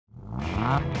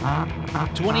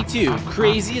22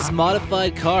 Craziest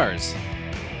Modified Cars.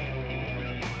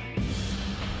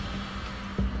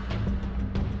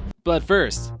 But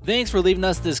first, thanks for leaving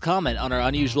us this comment on our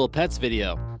Unusual Pets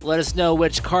video. Let us know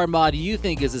which car mod you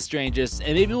think is the strangest,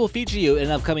 and maybe we'll feature you in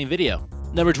an upcoming video.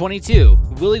 Number 22,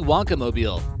 Willy Wonka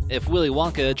Mobile. If Willy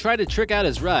Wonka tried to trick out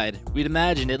his ride, we'd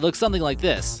imagine it looks something like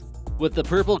this. With the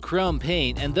purple chrome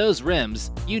paint and those rims,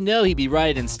 you know he'd be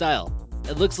riding in style.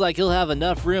 It looks like he'll have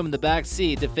enough room in the back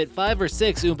seat to fit 5 or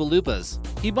 6 Oompa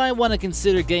Loompas. He might want to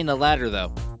consider getting a ladder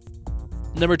though.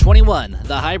 Number 21,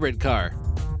 the hybrid car.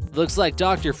 Looks like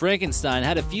Dr. Frankenstein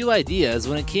had a few ideas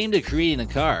when it came to creating a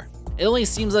car. It only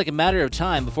seems like a matter of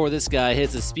time before this guy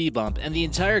hits a speed bump and the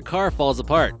entire car falls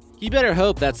apart. He better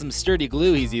hope that's some sturdy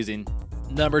glue he's using.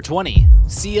 Number 20,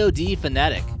 COD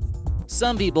Fanatic.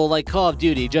 Some people like Call of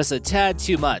Duty just a tad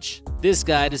too much. This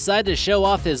guy decided to show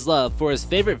off his love for his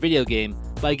favorite video game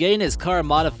by getting his car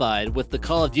modified with the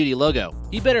Call of Duty logo.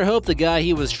 He better hope the guy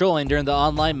he was trolling during the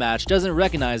online match doesn't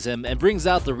recognize him and brings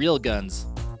out the real guns.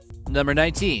 Number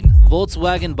 19,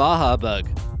 Volkswagen Baja Bug.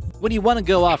 When you want to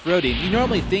go off-roading, you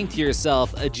normally think to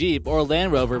yourself a Jeep or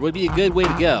Land Rover would be a good way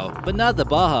to go, but not the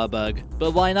Baja Bug.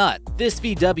 But why not? This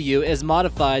VW is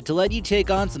modified to let you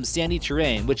take on some sandy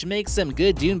terrain, which makes some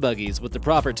good dune buggies with the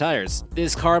proper tires.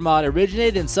 This car mod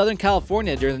originated in Southern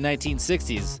California during the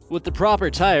 1960s. With the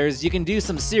proper tires, you can do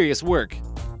some serious work.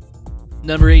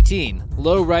 Number 18,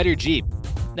 Lowrider Jeep.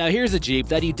 Now here's a Jeep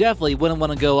that you definitely wouldn't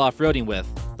want to go off-roading with.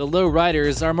 The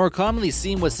lowriders are more commonly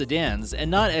seen with sedans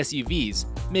and not SUVs,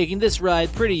 making this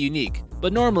ride pretty unique.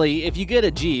 But normally, if you get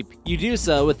a Jeep, you do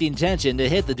so with the intention to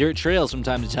hit the dirt trails from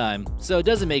time to time, so it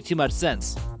doesn't make too much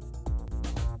sense.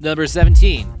 Number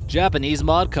 17, Japanese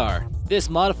Mod Car. This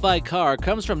modified car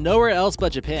comes from nowhere else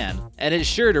but Japan, and it's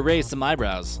sure to raise some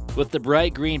eyebrows. With the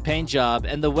bright green paint job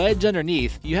and the wedge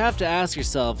underneath, you have to ask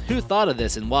yourself who thought of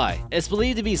this and why. It's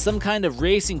believed to be some kind of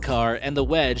racing car, and the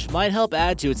wedge might help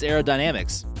add to its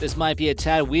aerodynamics. This might be a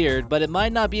tad weird, but it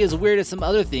might not be as weird as some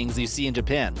other things you see in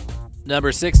Japan.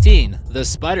 Number 16, the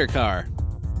Spider Car.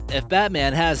 If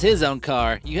Batman has his own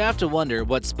car, you have to wonder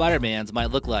what Spider-Man's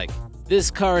might look like. This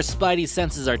car's spidey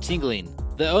senses are tingling.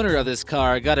 The owner of this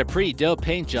car got a pretty dope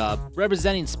paint job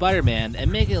representing Spider-Man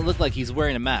and making it look like he's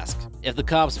wearing a mask. If the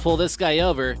cops pull this guy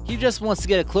over, he just wants to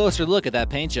get a closer look at that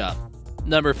paint job.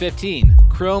 Number 15,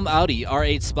 Chrome Audi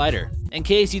R8 Spider. In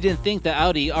case you didn't think the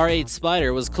Audi R8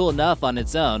 Spider was cool enough on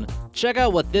its own, check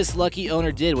out what this lucky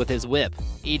owner did with his whip.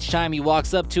 Each time he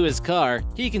walks up to his car,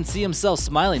 he can see himself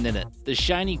smiling in it. The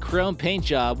shiny chrome paint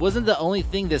job wasn't the only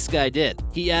thing this guy did.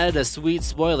 He added a sweet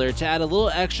spoiler to add a little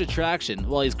extra traction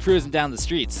while he's cruising down the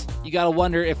streets. You gotta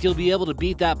wonder if he'll be able to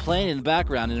beat that plane in the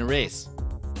background in a race.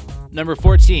 Number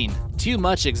 14, Too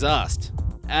Much Exhaust.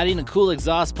 Adding a cool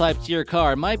exhaust pipe to your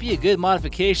car might be a good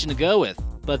modification to go with,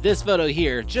 but this photo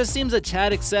here just seems a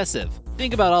tad excessive.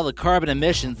 Think about all the carbon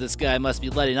emissions this guy must be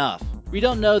letting off. We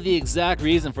don't know the exact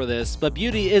reason for this, but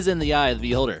beauty is in the eye of the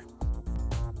beholder.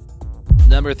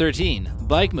 Number 13,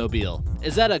 Bike Mobile.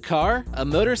 Is that a car? A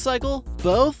motorcycle?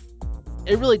 Both?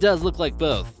 It really does look like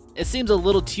both. It seems a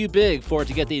little too big for it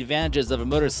to get the advantages of a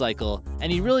motorcycle,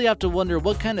 and you really have to wonder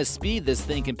what kind of speed this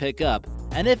thing can pick up,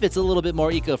 and if it's a little bit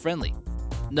more eco-friendly.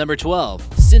 Number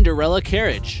 12, Cinderella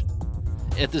Carriage.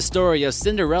 If the story of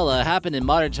Cinderella happened in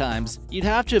modern times, you'd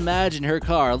have to imagine her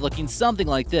car looking something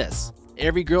like this.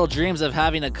 Every girl dreams of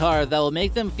having a car that will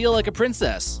make them feel like a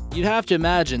princess. You'd have to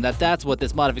imagine that that's what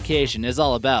this modification is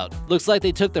all about. Looks like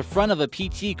they took the front of a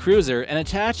PT Cruiser and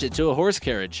attached it to a horse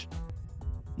carriage.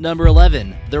 Number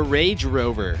 11, the Rage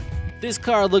Rover. This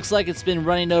car looks like it's been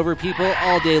running over people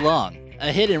all day long.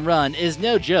 A hit and run is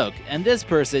no joke, and this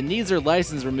person needs their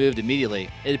license removed immediately.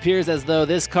 It appears as though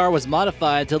this car was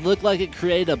modified to look like it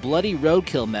created a bloody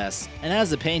roadkill mess and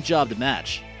has a paint job to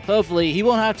match. Hopefully, he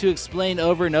won't have to explain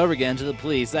over and over again to the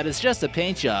police that it's just a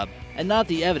paint job and not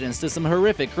the evidence to some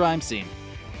horrific crime scene.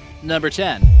 Number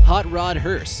 10, Hot Rod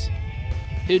Hearse.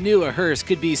 Who knew a hearse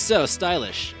could be so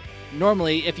stylish?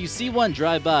 Normally, if you see one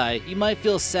drive by, you might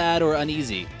feel sad or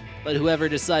uneasy, but whoever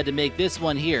decided to make this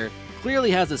one here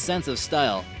clearly has a sense of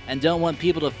style and don't want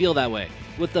people to feel that way.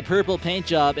 With the purple paint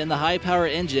job and the high-power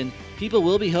engine, people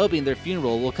will be hoping their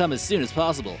funeral will come as soon as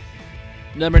possible.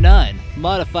 Number 9,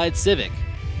 Modified Civic.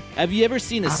 Have you ever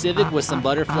seen a Civic with some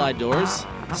butterfly doors?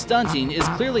 Stunting is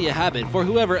clearly a habit for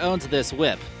whoever owns this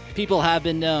whip. People have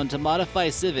been known to modify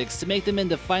Civics to make them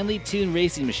into finely tuned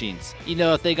racing machines. You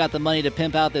know, if they got the money to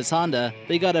pimp out this Honda,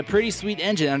 they got a pretty sweet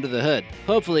engine under the hood.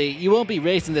 Hopefully, you won't be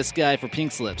racing this guy for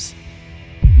pink slips.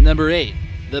 Number 8,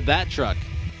 the Bat Truck.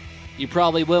 You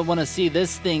probably wouldn't want to see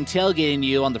this thing tailgating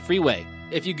you on the freeway.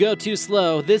 If you go too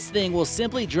slow, this thing will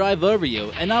simply drive over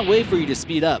you and not wait for you to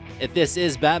speed up. If this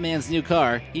is Batman's new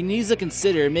car, he needs to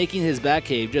consider making his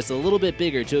Batcave just a little bit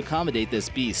bigger to accommodate this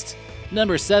beast.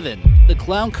 Number 7. The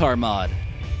Clown Car Mod.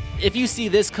 If you see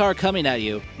this car coming at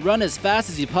you, run as fast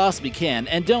as you possibly can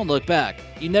and don't look back.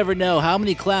 You never know how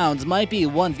many clowns might be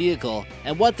in one vehicle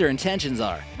and what their intentions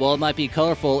are. While it might be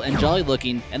colorful and jolly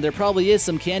looking and there probably is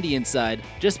some candy inside,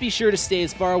 just be sure to stay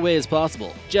as far away as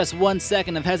possible. Just 1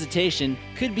 second of hesitation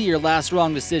could be your last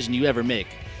wrong decision you ever make.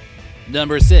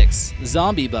 Number 6.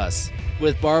 Zombie Bus.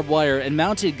 With barbed wire and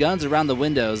mounted guns around the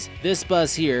windows, this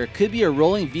bus here could be a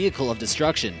rolling vehicle of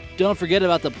destruction. Don't forget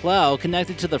about the plow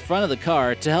connected to the front of the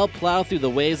car to help plow through the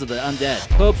waves of the undead.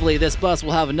 Hopefully this bus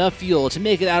will have enough fuel to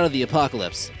make it out of the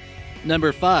apocalypse.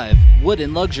 Number 5.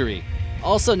 Wooden Luxury.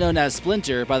 Also known as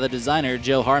Splinter by the designer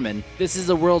Joe Harmon, this is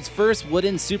the world's first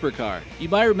wooden supercar. You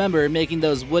might remember making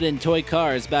those wooden toy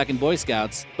cars back in Boy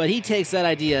Scouts, but he takes that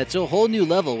idea to a whole new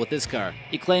level with this car.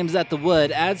 He claims that the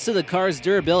wood adds to the car's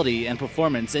durability and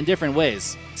performance in different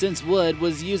ways. Since wood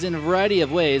was used in a variety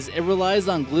of ways, it relies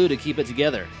on glue to keep it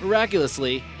together.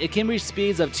 Miraculously, it can reach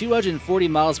speeds of 240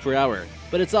 miles per hour,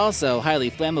 but it's also highly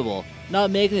flammable,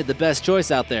 not making it the best choice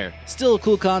out there. Still a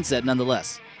cool concept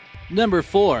nonetheless. Number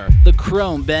 4. The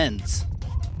Chrome Benz.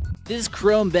 This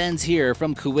Chrome Benz here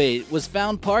from Kuwait was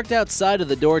found parked outside of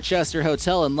the Dorchester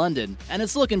Hotel in London, and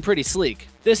it's looking pretty sleek.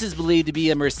 This is believed to be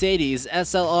a Mercedes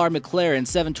SLR McLaren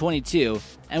 722,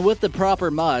 and with the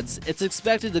proper mods, it's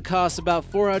expected to cost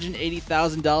about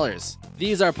 $480,000.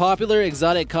 These are popular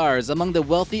exotic cars among the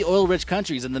wealthy oil-rich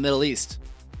countries in the Middle East.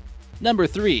 Number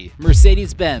 3.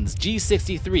 Mercedes-Benz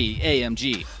G63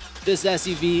 AMG. This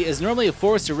SUV is normally a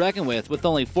force to reckon with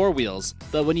only 4 wheels,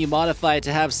 but when you modify it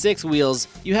to have 6 wheels,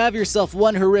 you have yourself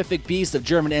one horrific beast of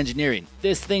German engineering.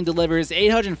 This thing delivers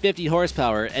 850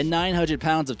 horsepower and 900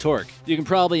 pounds of torque. You can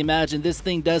probably imagine this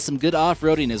thing does some good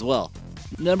off-roading as well.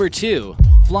 Number 2.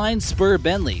 Flying Spur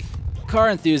Bentley. Car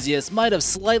enthusiasts might have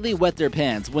slightly wet their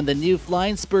pants when the new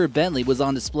Flying Spur Bentley was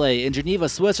on display in Geneva,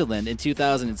 Switzerland in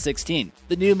 2016.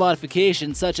 The new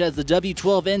modifications such as the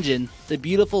W12 engine, the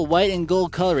beautiful white and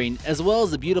gold coloring, as well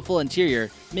as the beautiful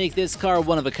interior, make this car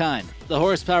one of a kind. The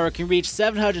horsepower can reach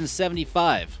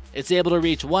 775. It's able to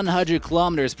reach 100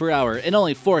 kilometers per hour in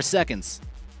only 4 seconds.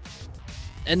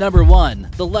 And number 1.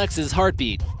 The Lexus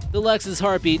Heartbeat. The Lexus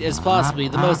Heartbeat is possibly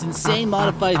the most insane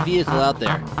modified vehicle out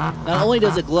there. Not only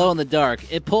does it glow in the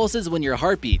dark, it pulses when your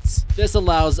heart beats. This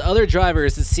allows other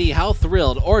drivers to see how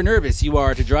thrilled or nervous you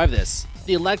are to drive this.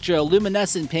 The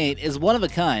electroluminescent paint is one of a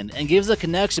kind and gives a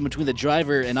connection between the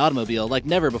driver and automobile like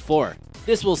never before.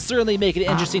 This will certainly make it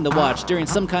interesting to watch during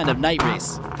some kind of night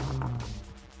race.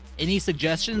 Any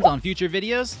suggestions on future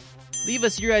videos? Leave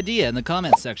us your idea in the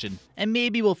comments section, and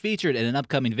maybe we'll feature it in an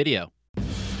upcoming video.